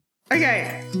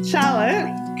Okay,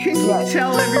 Charlotte, can you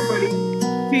tell everybody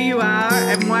who you are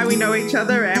and why we know each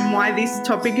other and why this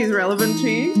topic is relevant to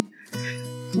you?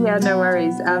 Yeah, no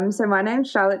worries. So my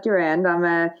name's Charlotte Durand. I'm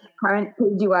a current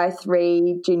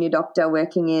PGY3 junior doctor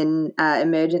working in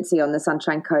emergency on the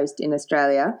Sunshine Coast in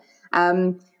Australia.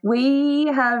 We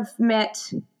have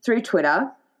met through Twitter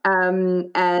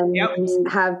and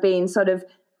have been sort of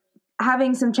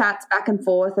having some chats back and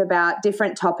forth about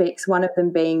different topics, one of them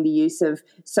being the use of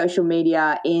social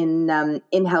media in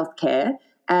healthcare.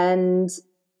 And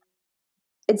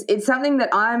it's something that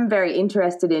I'm very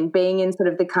interested in, being in sort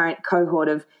of the current cohort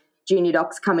of junior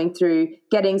docs coming through,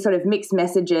 getting sort of mixed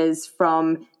messages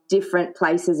from different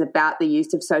places about the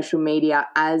use of social media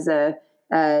as a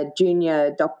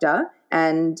junior doctor.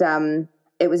 And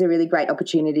it was a really great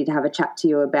opportunity to have a chat to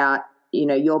you about, you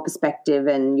know, your perspective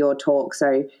and your talk.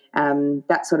 So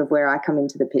that's sort of where I come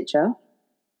into the picture.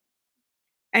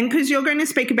 And because you're going to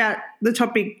speak about the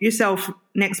topic yourself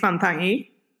next month, aren't you?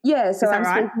 Yeah, so I'm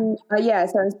speaking.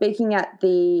 So I'm speaking at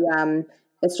the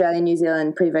Australia New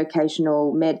Zealand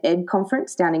Pre-Vocational Med Ed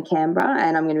Conference down in Canberra,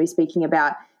 and I'm going to be speaking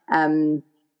about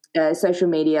social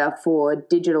media for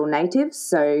digital natives.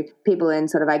 So people in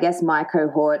sort of, I guess, my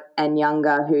cohort and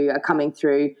younger who are coming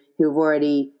through, who have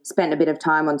already spent a bit of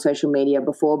time on social media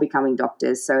before becoming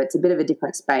doctors. So it's a bit of a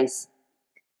different space.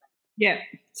 Yeah.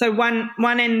 So one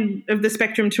end of the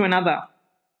spectrum to another,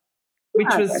 which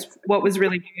was what was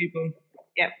really valuable.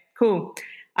 Yeah, cool.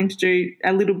 I'm to do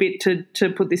a little bit to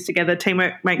put this together.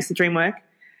 Teamwork makes the dream work.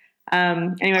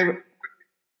 Anyway,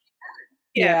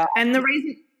 yeah. And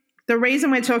the reason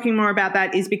we're talking more about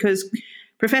that is because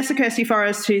Professor Kirsty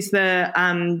Forrest, who's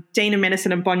the Dean of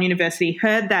Medicine at Bond University,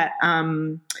 heard that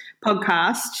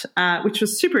podcast, which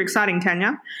was super exciting,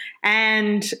 Tanya,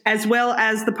 and as well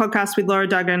as the podcast with Laura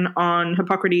Duggan on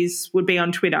Hippocrates would be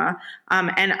on Twitter.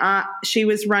 And she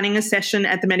was running a session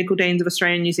at the Medical Deans of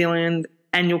Australia and New Zealand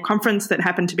annual conference that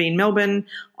happened to be in Melbourne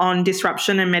on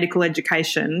disruption and medical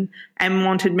education, and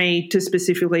wanted me to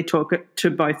specifically talk to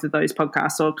both of those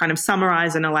podcasts or kind of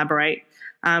summarize and elaborate.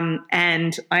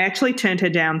 And I actually turned her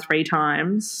down 3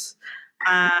 times,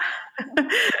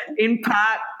 in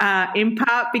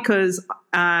part because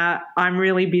I'm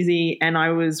really busy and I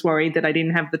was worried that I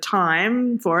didn't have the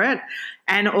time for it.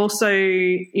 And also,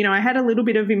 you know, I had a little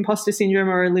bit of imposter syndrome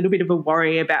or a little bit of a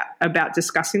worry about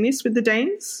discussing this with the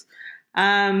deans.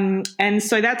 And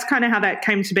so that's kind of how that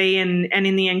came to be. And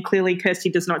in the end, clearly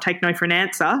Kirsty does not take no for an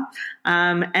answer.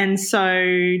 And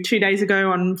so 2 days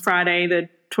ago on Friday, the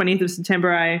 20th of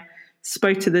September, I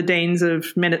spoke to the Deans of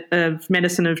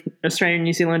Medicine of Australia and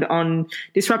New Zealand on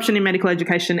disruption in medical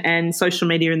education and social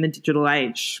media in the digital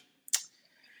age.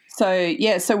 So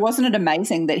wasn't it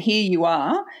amazing that here you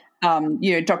are,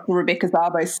 Dr. Rebecca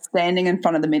Szabo standing in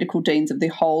front of the medical deans of the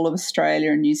whole of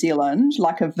Australia and New Zealand,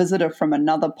 like a visitor from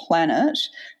another planet,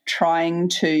 trying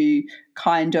to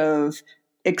kind of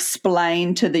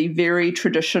explain to the very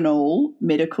traditional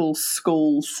medical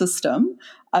school system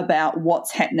about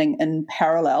what's happening in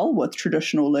parallel with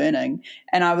traditional learning.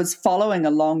 And I was following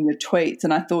along your tweets,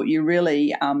 and I thought you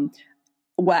really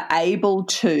were able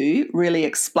to really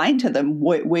explain to them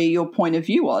where your point of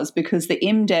view was, because the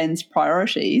MDANZ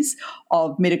priorities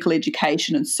of medical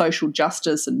education and social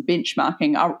justice and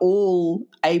benchmarking are all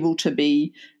able to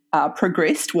be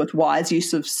progressed with wise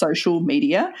use of social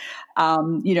media.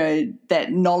 That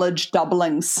knowledge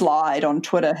doubling slide on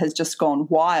Twitter has just gone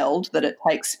wild, that it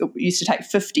used to take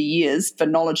 50 years for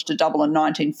knowledge to double in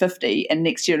 1950, and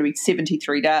next year it'll be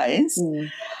 73 days. And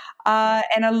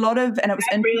it was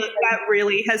that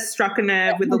really has struck a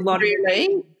nerve with a lot of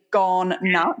gone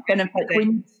nuts. And in fact,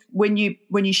 when you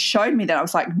showed me that, I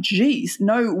was like, geez,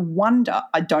 no wonder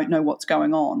I don't know what's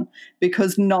going on,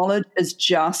 because knowledge is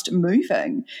just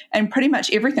moving, and pretty much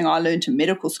everything I learned in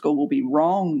medical school will be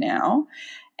wrong now.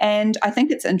 And I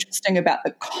think it's interesting about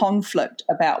the conflict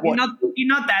about what you're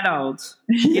not that old.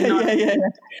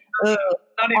 It's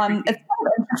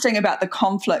interesting about the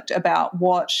conflict about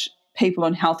what people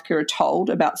in healthcare are told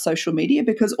about social media,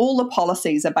 because all the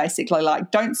policies are basically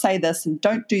like, don't say this and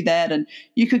don't do that, and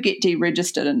you could get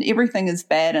deregistered and everything is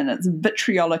bad and it's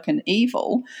vitriolic and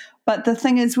evil. But the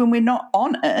thing is, when we're not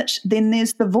on it, then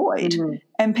there's the void.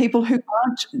 And people who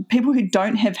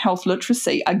don't have health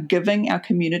literacy are giving our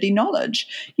community knowledge.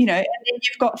 And then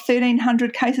you've got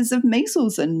 1,300 cases of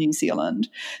measles in New Zealand.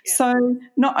 Yeah. So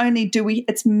not only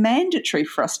it's mandatory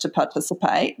for us to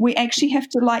participate, we actually have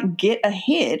to get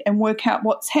ahead and work out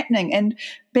what's happening. And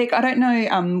Beck, I don't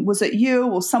know, was it you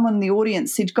or someone in the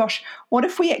audience said, gosh, what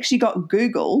if we actually got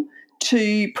Google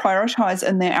to prioritise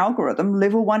in their algorithm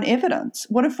level 1 evidence?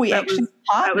 What if we That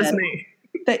was me.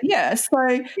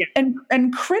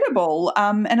 Incredible.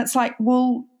 And it's like,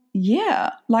 well,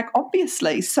 yeah, like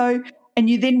obviously. So, and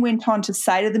you then went on to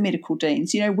say to the medical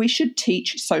deans, we should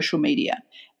teach social media.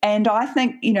 And I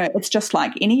think, it's just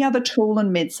like any other tool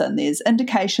in medicine. There's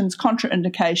indications,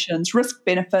 contraindications, risk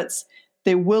benefits.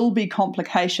 There will be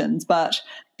complications, but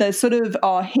the sort of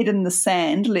head in the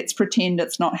sand, let's pretend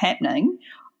it's not happening,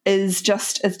 it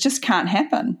just can't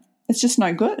happen. It's just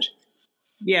no good.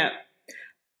 Yeah.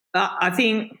 I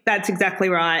think that's exactly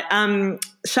right.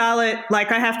 Charlotte,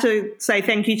 I have to say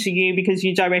thank you to you because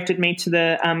you directed me to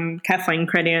the Kathleen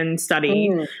Credian study,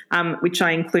 which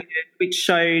I included, which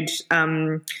showed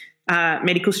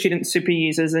medical student super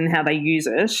users and how they use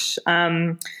it.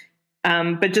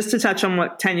 But just to touch on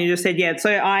what Tanya just said, so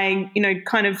I,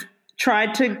 kind of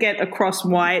tried to get across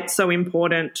why it's so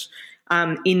important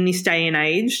in this day and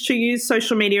age to use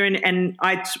social media. And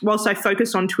whilst I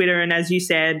focused on Twitter, and as you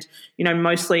said,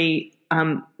 mostly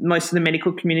most of the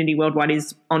medical community worldwide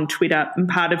is on Twitter, and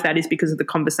part of that is because of the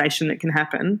conversation that can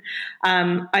happen.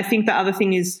 I think the other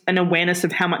thing is an awareness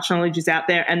of how much knowledge is out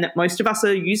there, and that most of us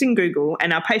are using Google,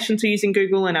 and our patients are using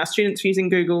Google, and our students are using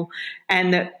Google,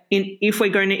 and that if we're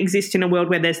going to exist in a world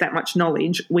where there's that much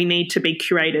knowledge, we need to be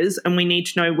curators, and we need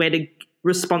to know where to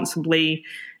responsibly,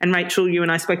 and Rachel, you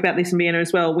and I spoke about this in Vienna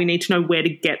as well, we need to know where to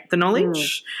get the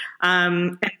knowledge.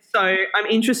 And so I'm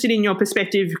interested in your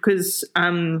perspective because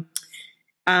and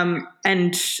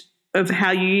of how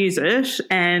you use it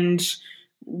and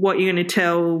what you're going to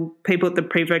tell people at the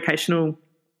pre-vocational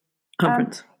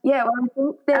conference. Well, I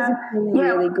think there's a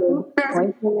really good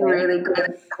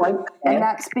point, and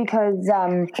that's because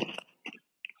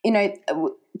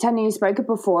Tanya, you spoke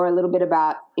before a little bit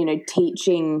about,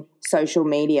 teaching social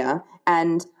media,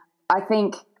 and I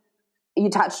think you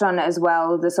touched on it as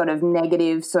well, the sort of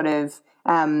negative sort of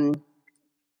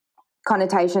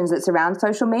connotations that surround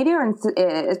social media, and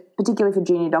particularly for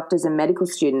junior doctors and medical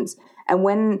students. And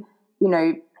when,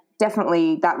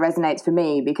 definitely that resonates for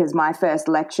me because my first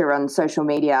lecture on social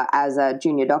media as a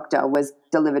junior doctor was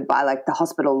delivered by the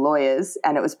hospital lawyers,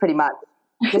 and it was pretty much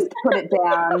just put it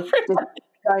down, just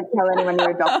don't tell anyone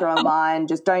you're a doctor online,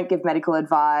 just don't give medical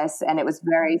advice. And it was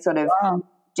very sort of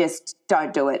just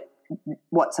don't do it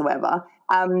whatsoever.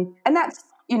 And that's,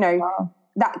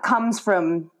 that comes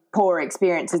from poor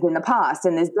experiences in the past.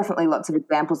 And there's definitely lots of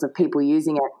examples of people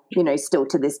using it, still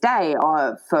to this day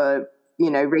for,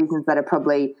 reasons that are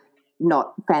probably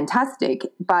not fantastic.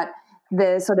 But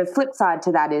the sort of flip side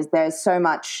to that is there's so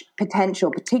much potential,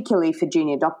 particularly for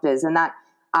junior doctors. And that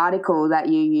article that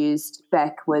you used,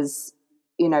 Beck, was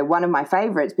one of my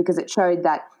favorites because it showed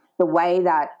that the way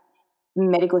that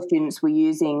medical students were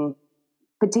using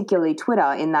particularly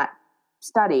Twitter in that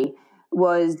study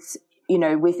was,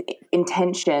 with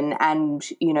intention, and,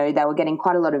 they were getting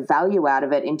quite a lot of value out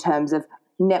of it in terms of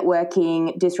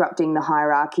networking, disrupting the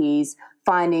hierarchies,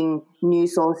 finding new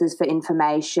sources for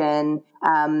information.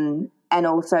 And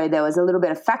also there was a little bit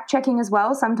of fact checking as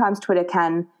well. Sometimes Twitter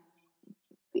can,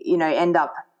 end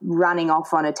up running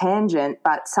off on a tangent,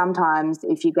 but sometimes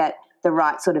if you get the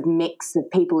right sort of mix of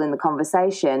people in the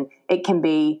conversation, it can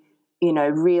be,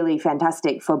 really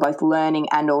fantastic for both learning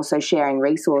and also sharing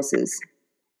resources.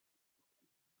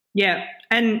 Yeah.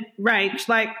 And Rach,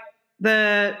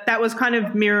 that was kind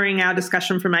of mirroring our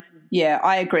discussion from. Yeah,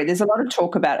 I agree. There's a lot of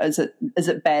talk about is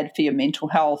it bad for your mental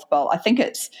health? Well, I think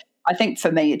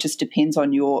for me, it just depends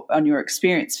on your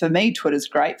experience. For me, Twitter's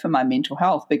great for my mental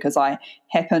health because I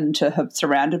happen to have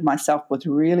surrounded myself with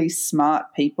really smart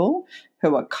people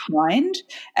who are kind.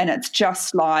 And it's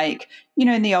just like,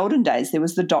 in the olden days, there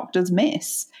was the doctor's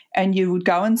mess. And you would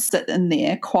go and sit in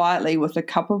there quietly with a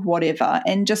cup of whatever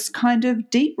and just kind of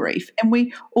debrief.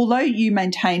 And although you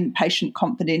maintain patient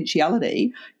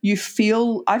confidentiality, I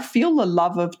feel the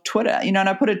love of Twitter. And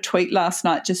I put a tweet last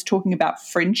night just talking about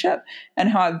friendship and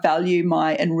how I value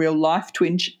my in real life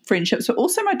friendships, but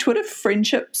also my Twitter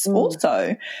friendships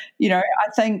also. I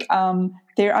think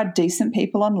there are decent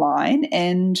people online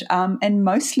and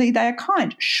mostly they are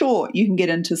kind. Sure, you can get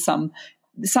into some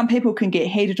people can get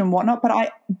heated and whatnot, but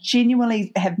I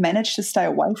genuinely have managed to stay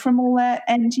away from all that.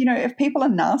 And, if people are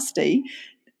nasty,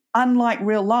 unlike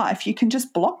real life, you can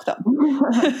just block them.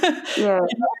 Yeah.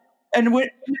 And would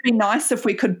it be nice if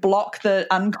we could block the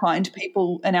unkind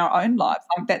people in our own lives?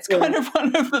 That's kind of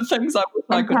one of the things I wish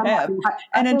I could have.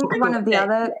 I think one of the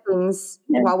other things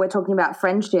while we're talking about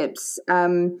friendships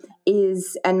and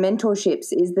mentorships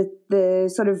is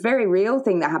the sort of very real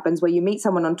thing that happens where you meet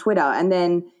someone on Twitter and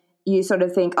then you sort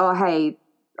of think, oh, hey,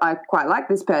 I quite like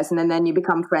this person, and then you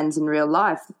become friends in real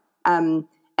life. And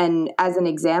as an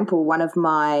example, one of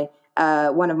my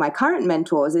current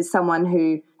mentors is someone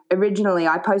who originally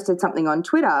I posted something on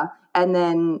Twitter and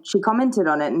then she commented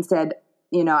on it and said,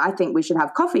 I think we should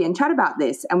have coffee and chat about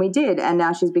this. And we did. And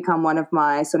now she's become one of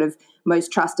my sort of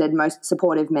most trusted, most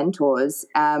supportive mentors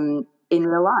in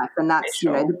real life. And that's,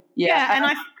 sure.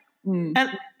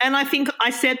 And I think I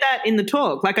said that in the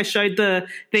talk. Like I showed the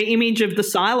image of the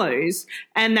silos,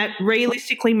 and that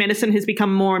realistically medicine has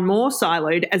become more and more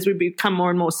siloed as we become more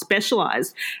and more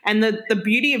specialised. And the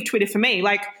beauty of Twitter for me,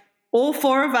 like all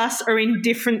four of us are in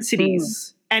different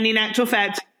cities, and in actual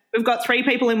fact, we've got 3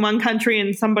 people in one country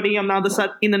and somebody on the other side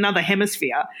in another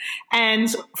hemisphere,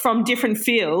 and from different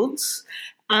fields.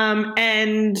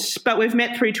 But we've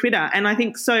met through Twitter, and I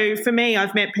think so. For me,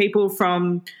 I've met people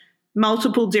from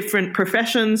multiple different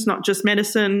professions, not just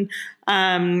medicine,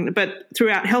 but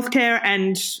throughout healthcare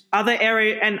and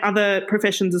other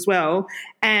professions as well,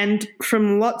 and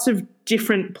from lots of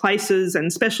different places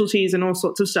and specialties and all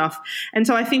sorts of stuff. And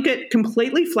so I think it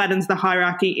completely flattens the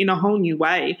hierarchy in a whole new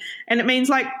way. And it means,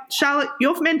 like, Charlotte,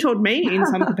 you've mentored me in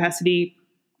some capacity,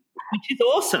 which is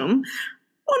awesome.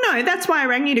 Well, no, that's why I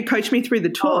rang you to coach me through the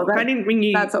talk. I didn't ring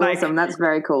you. That's awesome. That's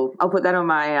very cool. I'll put that on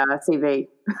my CV.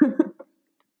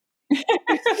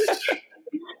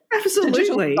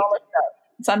 Absolutely.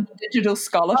 It's under digital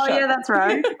scholarship. Oh, yeah, that's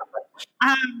right.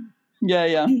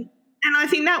 Yeah. And I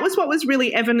think that was what was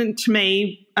really evident to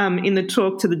me in the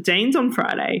talk to the deans on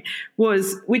Friday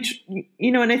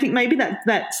and I think maybe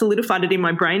that solidified it in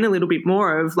my brain a little bit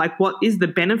more of, like, what is the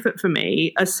benefit for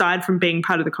me aside from being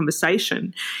part of the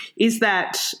conversation is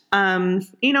that, and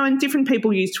different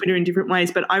people use Twitter in different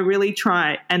ways, but I really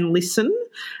try and listen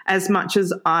as much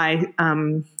as I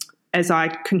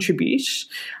contribute,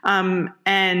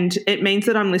 and it means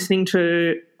that I'm listening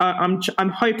to. I'm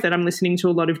hope that I'm listening to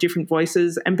a lot of different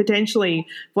voices, and potentially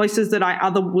voices that I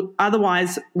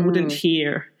otherwise wouldn't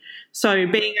hear. So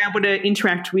being able to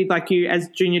interact with, like, you as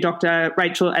junior doctor,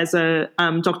 Rachel as a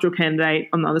doctoral candidate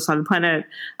on the other side of the planet,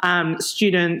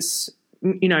 students,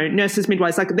 nurses,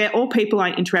 midwives, like, they're all people I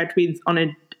interact with on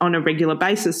a regular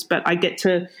basis, but I get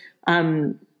to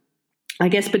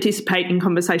participate in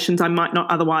conversations I might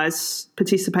not otherwise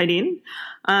participate in.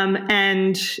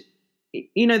 And,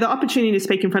 the opportunity to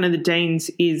speak in front of the deans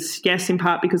is, yes, in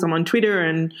part because I'm on Twitter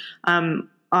and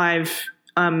I've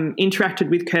interacted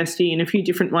with Kirsty in a few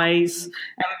different ways.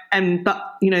 But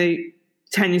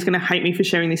Tanya's going to hate me for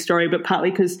sharing this story, but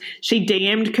partly because she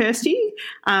DM'd Kirsty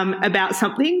about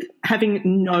something, having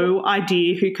no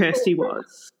idea who Kirsty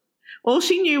was. All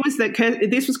she knew was that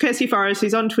this was Kirsty Forrest,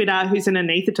 who's on Twitter, who's an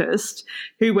anaesthetist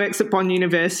who works at Bond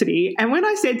University. And when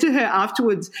I said to her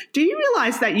afterwards, do you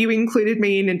realise that you included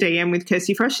me in a DM with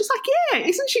Kirsty Forrest? She's like, yeah,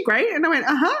 isn't she great? And I went,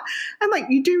 uh-huh. And, like,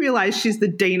 you do realise she's the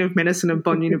Dean of Medicine of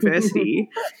Bond University.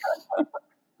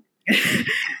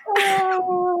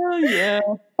 Oh, yeah.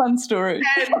 Fun story.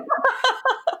 It's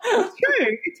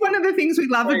true. It's one of the things we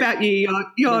love about you,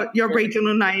 your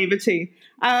regional naivety.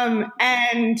 But,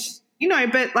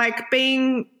 like,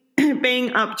 being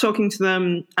up talking to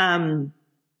them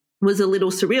was a little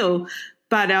surreal.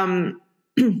 But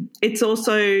it's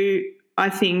also, I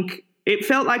think, it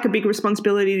felt like a big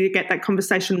responsibility to get that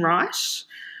conversation right.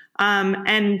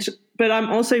 But I'm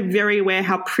also very aware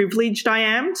how privileged I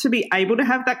am to be able to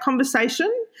have that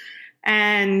conversation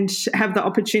and have the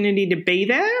opportunity to be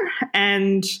there.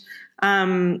 And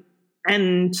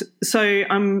so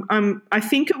I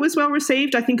think it was well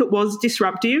received. I think it was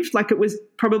disruptive. Like, it was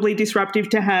probably disruptive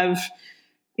to have,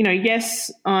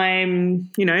 yes, I'm,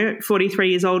 43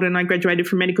 years old and I graduated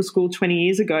from medical school 20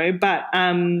 years ago, but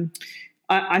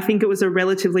I think it was a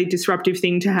relatively disruptive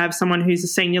thing to have someone who's a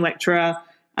senior lecturer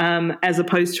as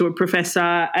opposed to a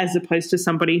professor, as opposed to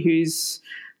somebody who's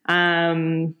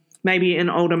maybe an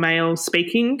older male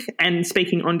speaking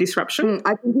on disruption.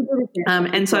 I think you did it.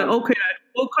 And so all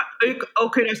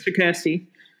kudos to Kirsty.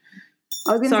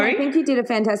 I was going to say, I think you did a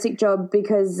fantastic job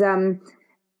because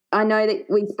I know that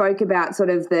we spoke about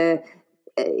sort of the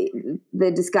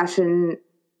discussion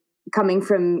coming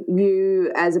from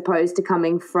you as opposed to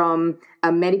coming from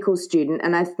a medical student.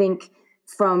 And I think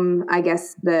from, I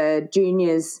guess, the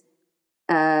juniors'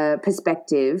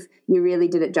 perspective, you really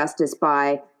did it justice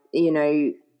by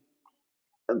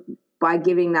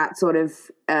giving that sort of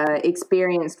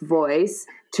experienced voice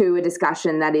to a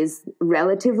discussion that is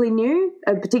relatively new,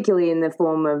 particularly in the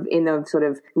sort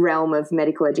of realm of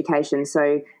medical education.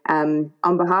 So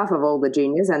on behalf of all the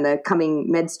juniors and the coming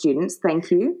med students,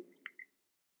 thank you.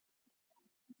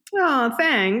 Oh,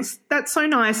 thanks. That's so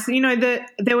nice.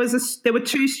 There were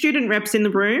 2 student reps in the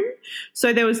room.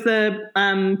 So there was the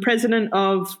president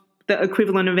of the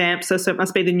equivalent of AMPSA, so it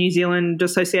must be the New Zealand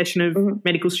Association of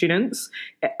Medical Students,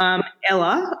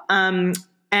 Ella,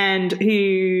 and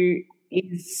who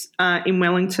is in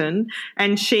Wellington,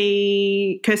 and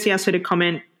Kirsty asked her to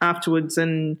comment afterwards,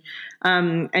 and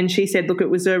she said, look, it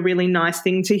was a really nice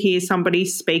thing to hear somebody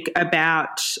speak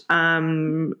about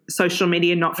social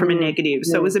media not from a negative.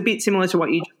 So it was a bit similar to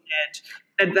what you just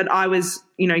said, that I was,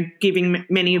 giving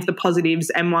many of the positives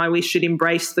and why we should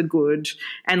embrace the good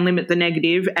and limit the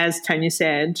negative, as Tanya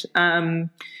said. And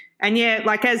yeah,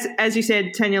 like as you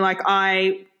said, Tanya, like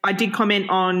I did comment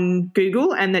on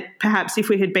Google, and that perhaps if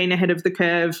we had been ahead of the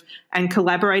curve and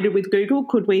collaborated with Google,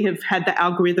 could we have had the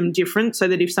algorithm different so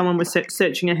that if someone was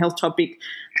searching a health topic,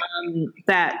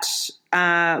 that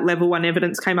level 1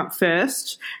 evidence came up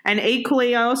first. And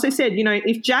equally, I also said,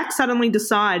 if Jack suddenly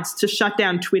decides to shut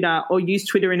down Twitter or use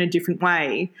Twitter in a different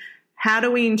way, how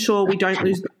do we ensure we don't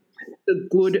lose the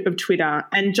good of Twitter?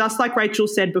 And just like Rachel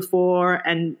said before,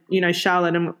 and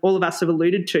Charlotte and all of us have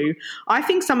alluded to, I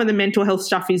think some of the mental health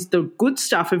stuff is the good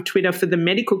stuff of Twitter for the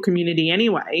medical community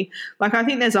anyway. Like, I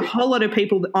think there's a whole lot of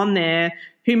people on there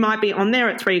who might be on there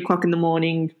at 3:00 in the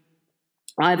morning,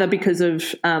 either because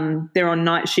of they're on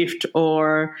night shift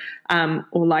or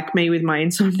like me with my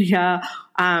insomnia,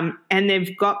 and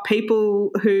they've got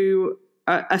people who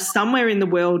are somewhere in the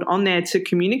world on there to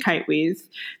communicate with.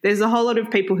 There's a whole lot of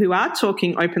people who are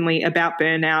talking openly about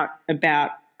burnout,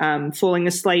 about falling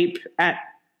asleep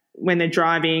when they're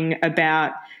driving,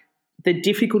 about the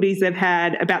difficulties they've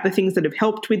had, about the things that have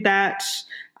helped with that,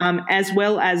 as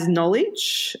well as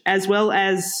knowledge, as well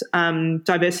as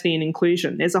diversity and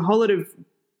inclusion. There's a whole lot of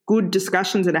good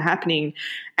discussions that are happening.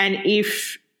 And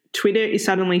if Twitter is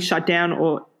suddenly shut down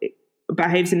or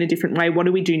behaves in a different way, what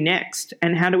do we do next,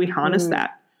 and how do we harness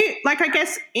that? Like, I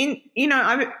guess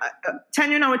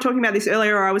Tanya and I were talking about this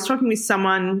earlier, or I was talking with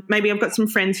someone, maybe I've got some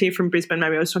friends here from Brisbane,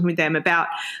 maybe I was talking with them about,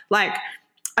 like,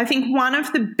 I think one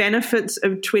of the benefits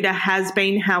of Twitter has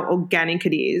been how organic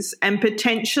it is, and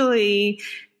potentially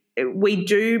we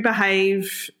do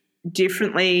behave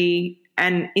differently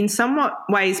and in somewhat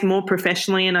ways more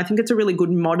professionally, and I think it's a really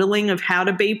good modelling of how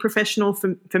to be professional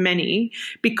for many,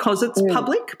 because it's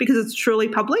public, because it's truly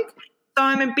public. So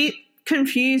I'm a bit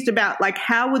confused about, like,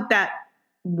 how would that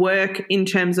work in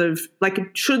terms of, like,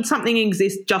 should something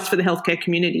exist just for the healthcare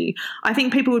community? I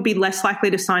think people would be less likely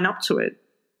to sign up to it.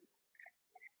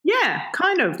 Yeah,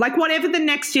 kind of. Like, whatever the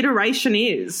next iteration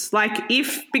is. Like,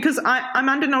 because I'm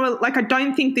under no, like, I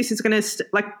don't think this is going to,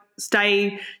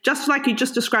 stay, just like you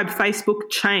just described, Facebook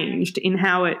changed in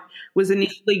how it was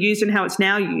initially used and how it's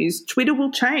now used. Twitter will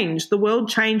change. The world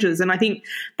changes. And I think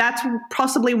that's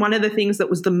possibly one of the things that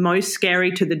was the most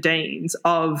scary to the deans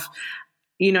of,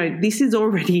 this is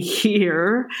already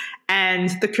here, and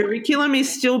the curriculum is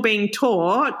still being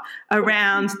taught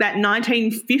around that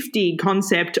 1950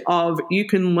 concept of you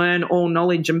can learn all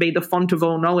knowledge and be the font of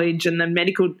all knowledge, and the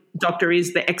medical doctor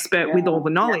is the expert with all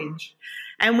the knowledge.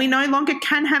 And we no longer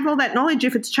can have all that knowledge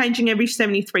if it's changing every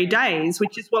 73 days,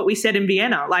 which is what we said in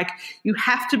Vienna. Like, you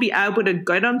have to be able to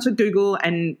go down to Google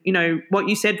and, what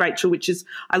you said, Rachel, which is,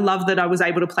 I love that I was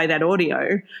able to play that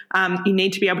audio. You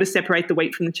need to be able to separate the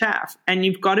wheat from the chaff, and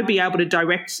you've got to be able to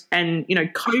direct and,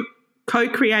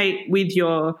 co-create with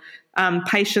your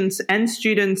patients and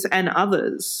students and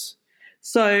others.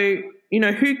 So,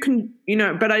 who can,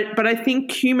 but I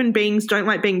think human beings don't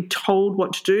like being told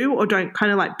what to do, or don't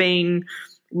kind of like being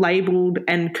labelled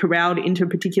and corralled into a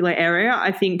particular area.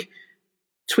 I think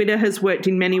Twitter has worked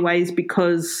in many ways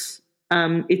because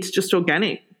it's just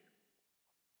organic.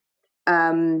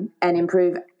 And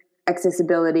improve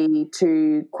accessibility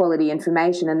to quality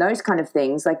information and those kind of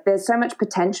things. Like, there's so much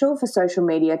potential for social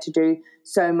media to do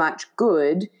so much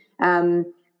good. I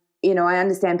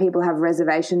understand people have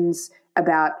reservations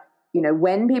about,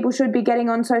 when people should be getting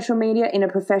on social media in a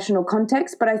professional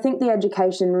context, but I think the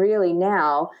education really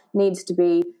now needs to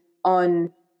be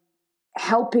on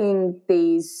helping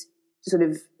these sort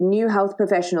of new health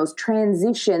professionals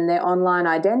transition their online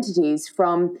identities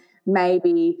from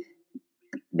maybe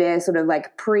their sort of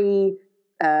like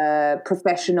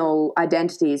professional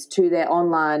identities to their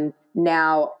online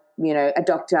now, a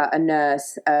doctor, a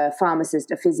nurse, a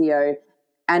pharmacist, a physio,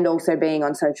 and also being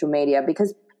on social media,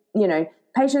 because,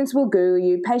 patients will Google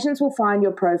you, patients will find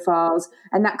your profiles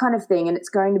and that kind of thing, and it's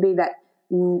going to be that,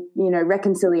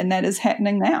 reconciliation. And that is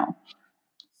happening now.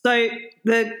 So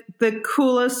the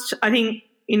coolest, I think,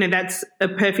 that's a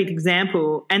perfect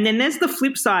example. And then there's the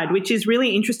flip side, which is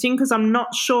really interesting because I'm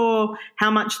not sure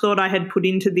how much thought I had put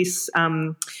into this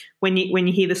when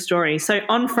you hear the story. So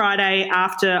on Friday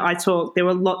after I talked, there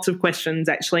were lots of questions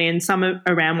actually, and some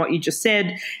around what you just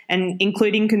said, and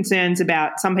including concerns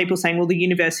about some people saying, well, the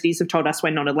universities have told us we're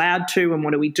not allowed to, and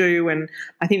what do we do? And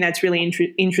I think that's really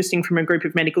interesting from a group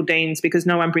of medical deans, because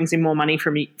no one brings in more money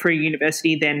for a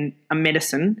university than a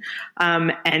medicine.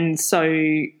 And so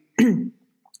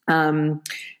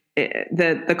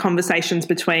the conversations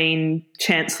between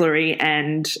Chancellery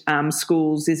and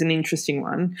schools is an interesting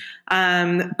one.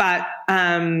 But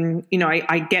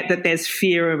I get that there's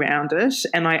fear around it,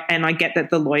 and I get that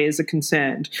the lawyers are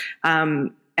concerned.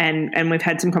 And we've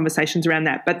had some conversations around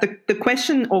that. But the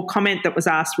question or comment that was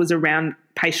asked was around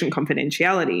patient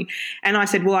confidentiality. And I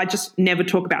said, well, I just never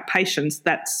talk about patients.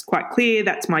 That's quite clear.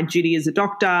 That's my duty as a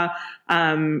doctor.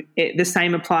 The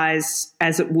same applies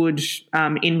as it would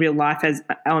in real life as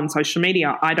on social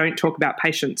media. I don't talk about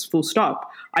patients, full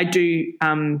stop. I do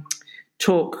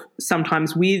talk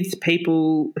sometimes with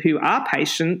people who are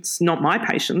patients, not my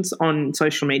patients, on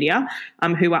social media,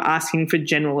 who are asking for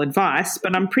general advice,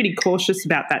 but I'm pretty cautious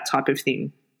about that type of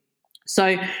thing.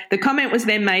 So the comment was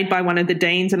then made by one of the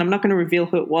deans, and I'm not going to reveal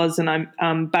who it was, and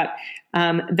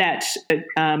that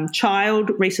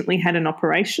child recently had an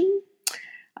operation.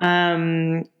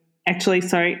 So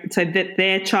that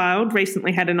their child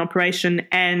recently had an operation,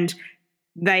 and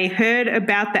they heard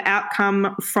about the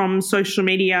outcome from social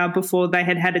media before they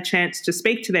had a chance to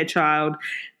speak to their child,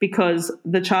 because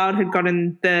the child had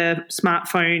gotten the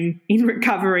smartphone in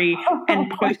recovery and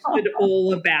posted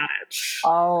all about it.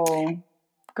 Oh,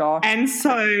 gosh. And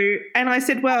I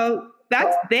said, well,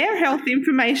 that's their health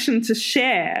information to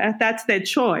share. That's their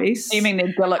choice. You mean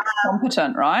they're Gillick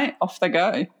competent, right? Off they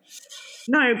go.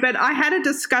 No, but I had a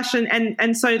discussion,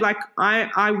 and so like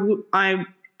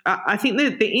I think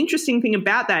that the interesting thing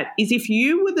about that is if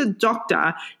you were the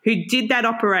doctor who did that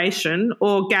operation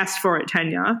or gasped for it,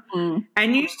 Tanya,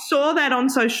 and you saw that on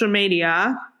social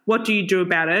media, what do you do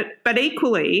about it? But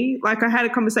equally, like I had a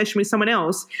conversation with someone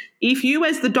else, if you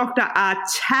as the doctor are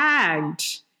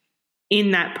tagged in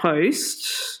that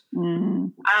post,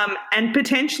 and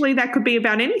potentially that could be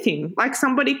about anything. Like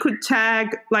somebody could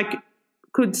tag,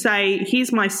 could say,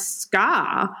 here's my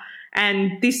scar,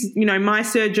 and this, my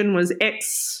surgeon was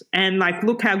X, and like,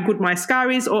 look how good my scar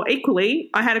is. Or equally,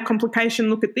 I had a complication,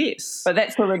 look at this. But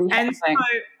that's already happening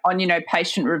on,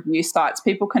 patient review sites.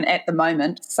 People can at the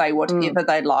moment say whatever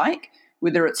they like,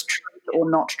 whether it's truth or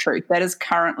not truth. That is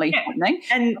currently happening.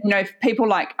 And, people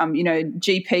like,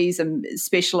 GPs and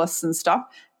specialists and stuff,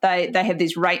 they have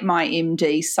these Rate My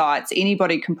MD sites.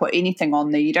 Anybody can put anything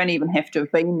on there. You don't even have to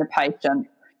have been the patient.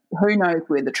 Who knows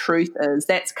where the truth is?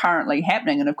 That's currently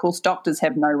happening, and of course, doctors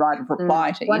have no right of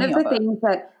reply to one any of the things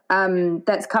that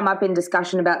that's come up in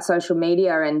discussion about social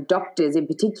media and doctors in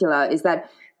particular is that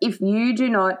if you do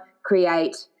not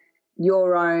create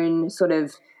your own sort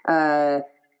of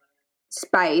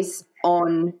space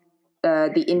on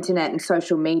the internet and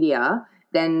social media,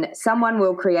 then someone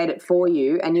will create it for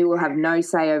you, and you will have no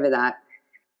say over that.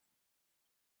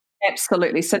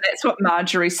 Absolutely. So that's what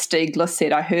Marjorie Stiegler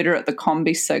said. I heard her at the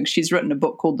CombiSig. She's written a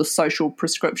book called The Social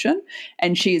Prescription,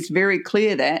 and she is very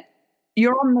clear that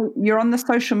you're on the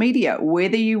social media,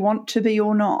 whether you want to be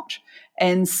or not.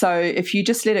 And so if you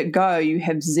just let it go, you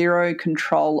have zero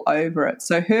control over it.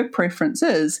 So her preference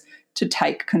is to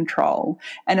take control.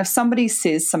 And if somebody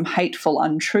says some hateful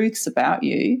untruths about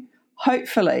you,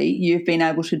 hopefully you've been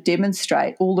able to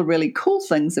demonstrate all the really cool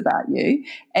things about you,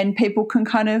 and people can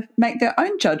kind of make their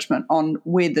own judgment on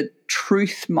where the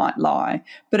truth might lie.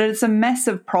 But it's a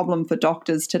massive problem for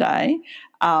doctors today.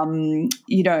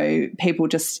 People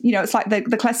just, it's like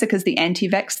the classic is the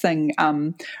anti-vax thing.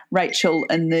 Rachel,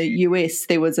 in the US,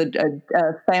 there was a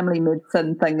family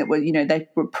medicine thing that was, they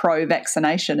were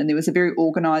pro-vaccination, and there was a very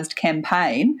organised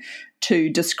campaign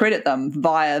to discredit them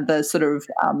via the sort of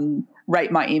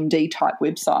Rate My MD type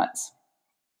websites.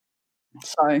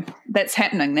 So that's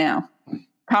happening now.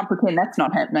 Can't pretend that's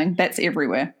not happening. That's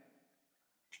everywhere.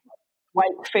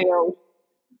 Wakefield,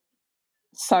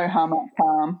 Soham,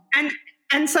 Palm.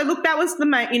 And so, look, that was the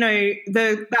main,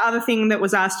 the other thing that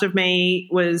was asked of me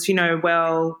was,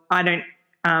 well, I don't,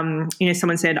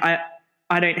 someone said,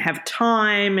 I don't have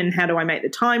time, and how do I make the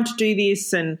time to do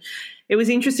this? And it was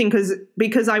interesting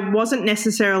because I wasn't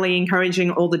necessarily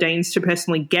encouraging all the deans to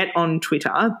personally get on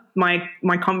Twitter. My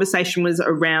conversation was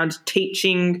around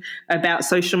teaching about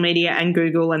social media and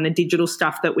Google and the digital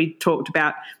stuff that we talked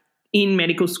about in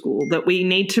medical school, that we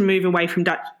need to move away from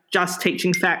just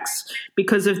teaching facts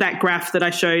because of that graph that I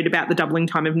showed about the doubling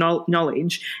time of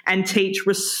knowledge, and teach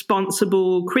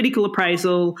responsible critical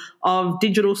appraisal of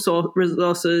digital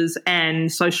resources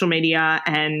and social media,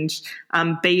 and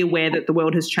be aware that the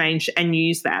world has changed and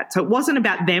use that. So it wasn't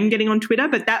about them getting on Twitter,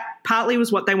 but that partly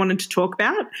was what they wanted to talk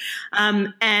about.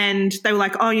 And they were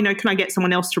like, oh, can I get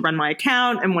someone else to run my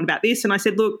account? And what about this? And I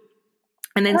said, look,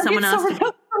 and then someone asked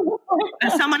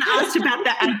about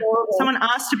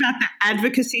the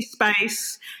advocacy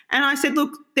space, and I said,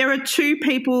 look, there are two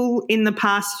people in the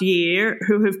past year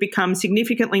who have become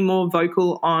significantly more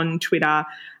vocal on Twitter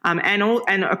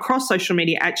and across social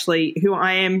media, actually, who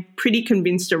I am pretty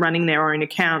convinced are running their own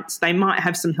accounts. They might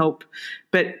have some help,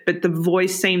 but the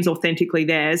voice seems authentically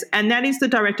theirs, and that is the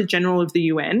Director General of the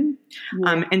UN,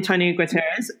 Antonio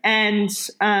Guterres, and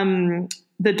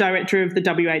the Director of the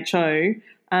WHO.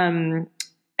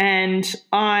 And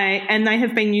they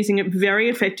have been using it very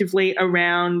effectively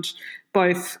around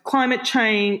both climate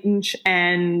change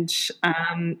and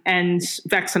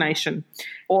vaccination.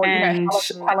 Or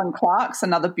Helen Clark's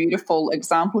another beautiful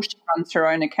example. She runs her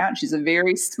own account. She's a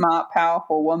very smart,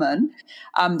 powerful woman.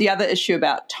 The other issue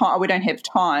about time, we don't have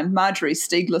time. Marjorie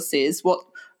Stiegler says,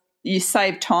 you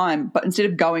save time, but instead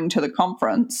of going to the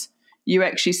conference, you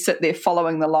actually sit there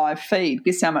following the live feed.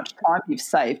 Guess how much time you've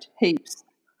saved? Heaps.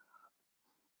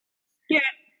 Yeah,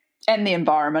 and the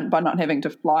environment by not having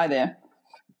to fly there.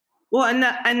 Well,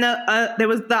 there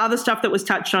was the other stuff that was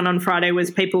touched on Friday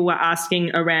was people were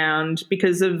asking around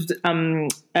because of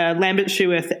Lambert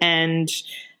Schueth and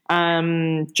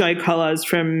Joe Collars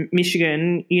from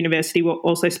Michigan University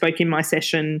also spoke in my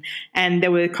session, and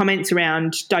there were comments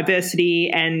around diversity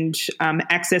and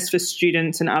access for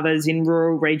students and others in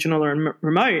rural, regional, or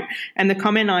remote. And the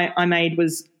comment I made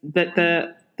was that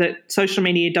that social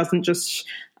media doesn't just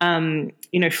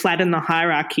flatten the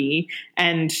hierarchy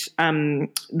and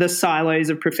the silos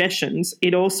of professions.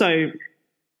 It also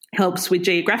helps with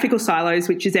geographical silos,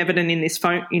 which is evident in this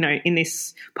in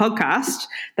this podcast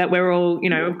that we're all,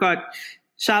 we've got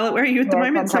Charlotte. Where are you at the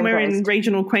moment? Somewhere in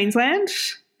regional Queensland,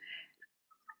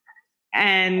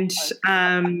 and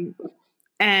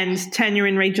Tanya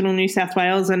in regional New South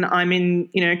Wales, and I'm in,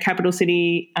 capital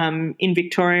city in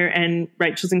Victoria, and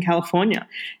Rachel's in California.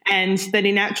 And that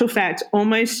in actual fact,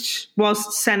 almost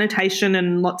whilst sanitation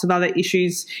and lots of other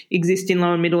issues exist in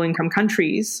low and middle income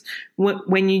countries,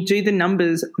 when you do the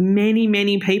numbers, many,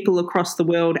 many people across the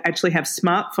world actually have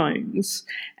smartphones.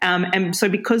 And so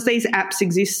because these apps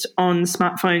exist on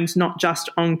smartphones, not just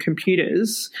on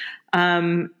computers,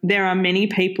 there are many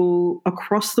people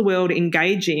across the world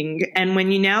engaging. And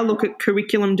when you now look at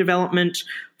curriculum development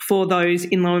for those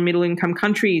in low and middle income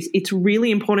countries, it's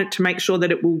really important to make sure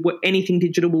that anything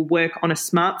digital will work on a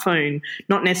smartphone,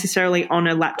 not necessarily on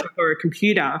a laptop or a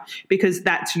computer, because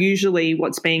that's usually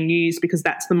what's being used because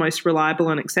that's the most reliable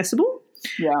and accessible.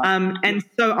 Yeah. And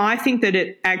so I think that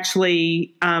it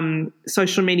actually,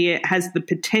 social media has the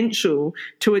potential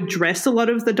to address a lot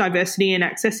of the diversity and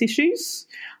access issues.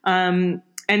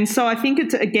 And so I think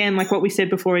it's, again, like what we said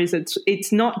before, is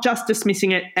it's not just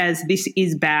dismissing it as this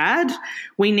is bad.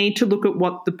 We need to look at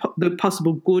what the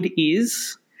possible good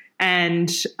is and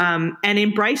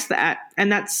embrace that.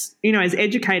 And that's, as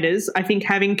educators, I think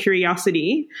having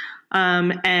curiosity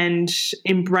and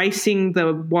embracing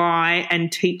the why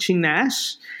and teaching that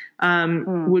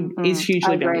is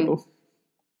hugely valuable.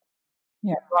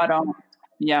 Yeah, right on.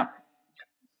 Yeah.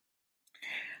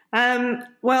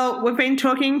 Well, we've been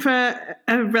talking for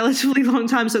a relatively long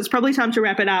time, so it's probably time to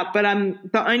wrap it up. But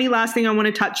the only last thing I want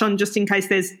to touch on, just in case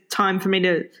there's time for me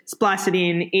to splice it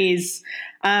in, is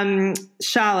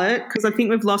Charlotte, because I think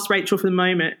we've lost Rachel for the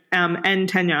moment, and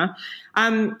Tanya.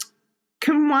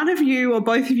 Can one of you or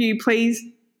both of you please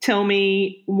tell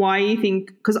me why you think,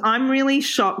 because I'm really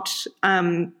shocked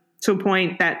to a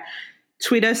point that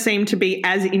Twitter seemed to be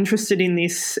as interested in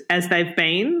this as they've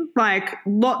been. Like,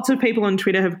 lots of people on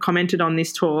Twitter have commented on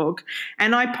this talk,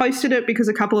 and I posted it because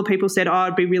a couple of people said,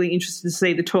 I'd be really interested to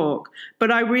see the talk.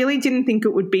 But I really didn't think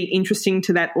it would be interesting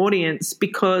to that audience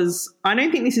because I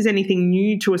don't think this is anything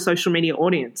new to a social media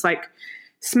audience. Like,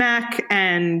 Smack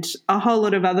and a whole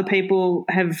lot of other people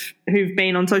who've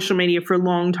been on social media for a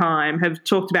long time have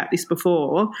talked about this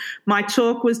before. My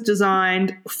talk was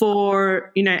designed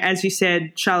for, as you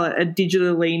said, Charlotte, a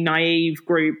digitally naive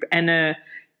group and a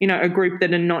group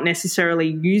that are not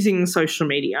necessarily using social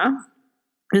media.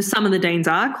 As some of the deans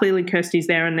are. Clearly Kirsty's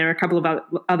there, and there are a couple of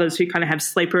others who kind of have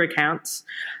sleeper accounts.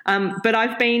 But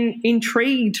I've been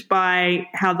intrigued by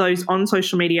how those on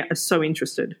social media are so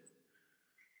interested.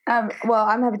 Well,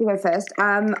 I'm happy to go first.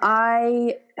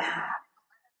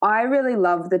 I really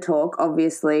love the talk,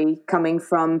 obviously, coming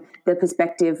from the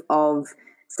perspective of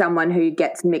someone who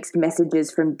gets mixed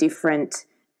messages from different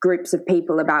groups of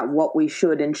people about what we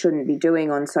should and shouldn't be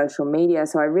doing on social media.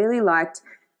 So I really liked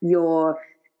your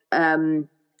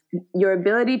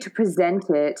ability to present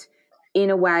it in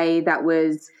a way that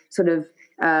was sort of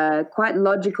quite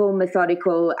logical,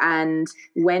 methodical, and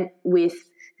went with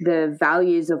the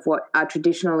values of what are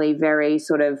traditionally very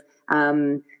sort of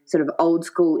old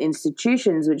school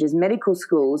institutions, which is medical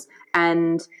schools.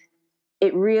 And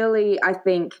it really, I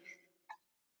think,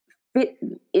 fit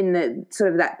in the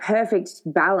sort of that perfect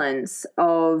balance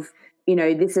of, you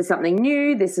know, this is something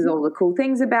new, this is all the cool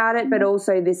things about it, but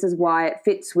also this is why it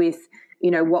fits with, you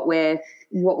know, what we're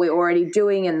already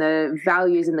doing and the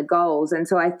values and the goals. And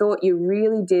so I thought you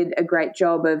really did a great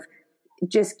job of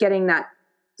just getting that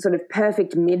sort of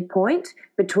perfect midpoint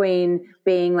between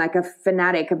being like a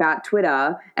fanatic about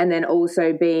Twitter and then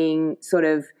also being sort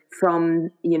of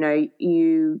from, you know,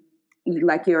 you're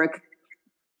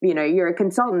a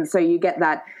consultant, so you get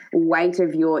that weight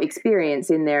of your experience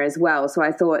in there as well. So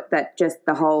I thought that just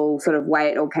the whole sort of way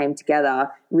it all came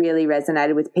together really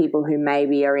resonated with people who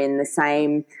maybe are in the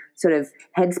same sort of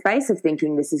headspace of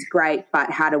thinking this is great,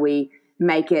 but how do we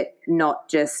make it not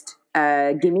just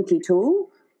a gimmicky tool?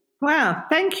 Wow,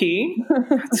 thank you.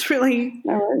 It's really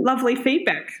lovely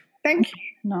feedback. Thank you.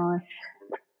 No,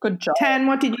 good job. Tan,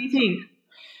 what did you think?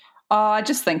 I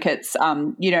just think it's,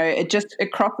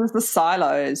 it crosses the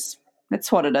silos.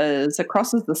 That's what it is. It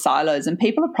crosses the silos, and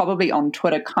people are probably on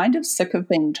Twitter kind of sick of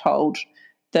being told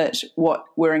that what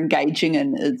we're engaging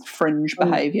in is fringe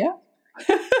behaviour.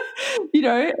 You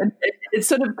know, it's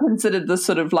sort of considered the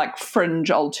sort of like fringe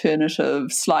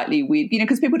alternative, slightly weird, you know,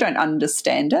 because people don't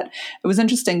understand it. It was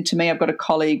interesting to me. I've got a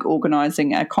colleague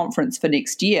organising a conference for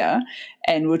next year,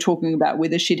 and we're talking about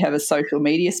whether she'd have a social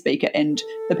media speaker, and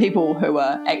the people who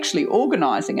are actually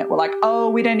organising it were like, oh,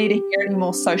 we don't need to hear any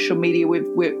more social media.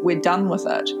 We're done with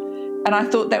it. And I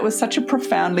thought that was such a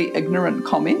profoundly ignorant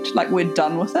comment, like we're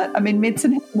done with it. I mean,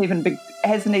 medicine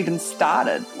hasn't even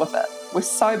started with it. We're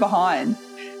so behind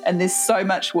and there's so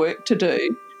much work to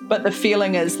do. But the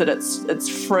feeling is that it's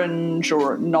fringe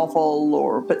or novel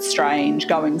or a bit strange,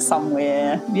 going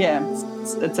somewhere. Yeah,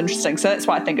 it's interesting. So that's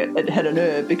why I think it hit a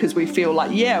nerve, because we feel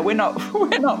like, yeah, we're not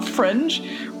fringe.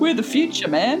 We're the future,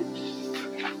 man.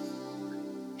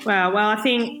 Wow. Well, I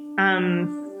think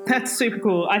that's super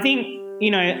cool. I think,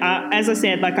 you know, as I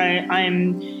said, like I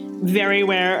am very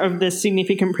aware of the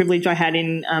significant privilege I had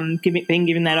in being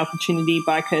given that opportunity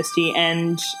by Kirsty,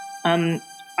 and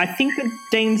I think the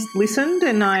deans listened,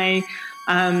 and I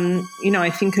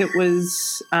think it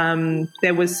was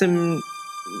there was some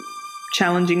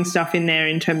challenging stuff in there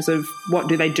in terms of what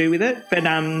do they do with it, but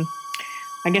I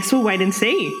guess we'll wait and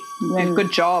see. Yeah,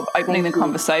 good job opening the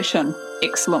conversation.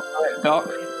 Excellent work, Doc.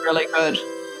 Really good.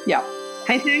 Yeah.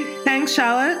 Hey, thanks,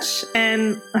 Charlotte.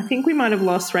 And I think we might have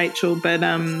lost Rachel, but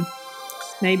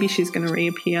maybe she's going to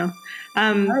reappear.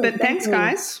 But thanks,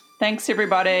 guys. Thanks,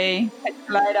 everybody. Catch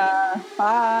you later.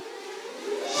 Bye.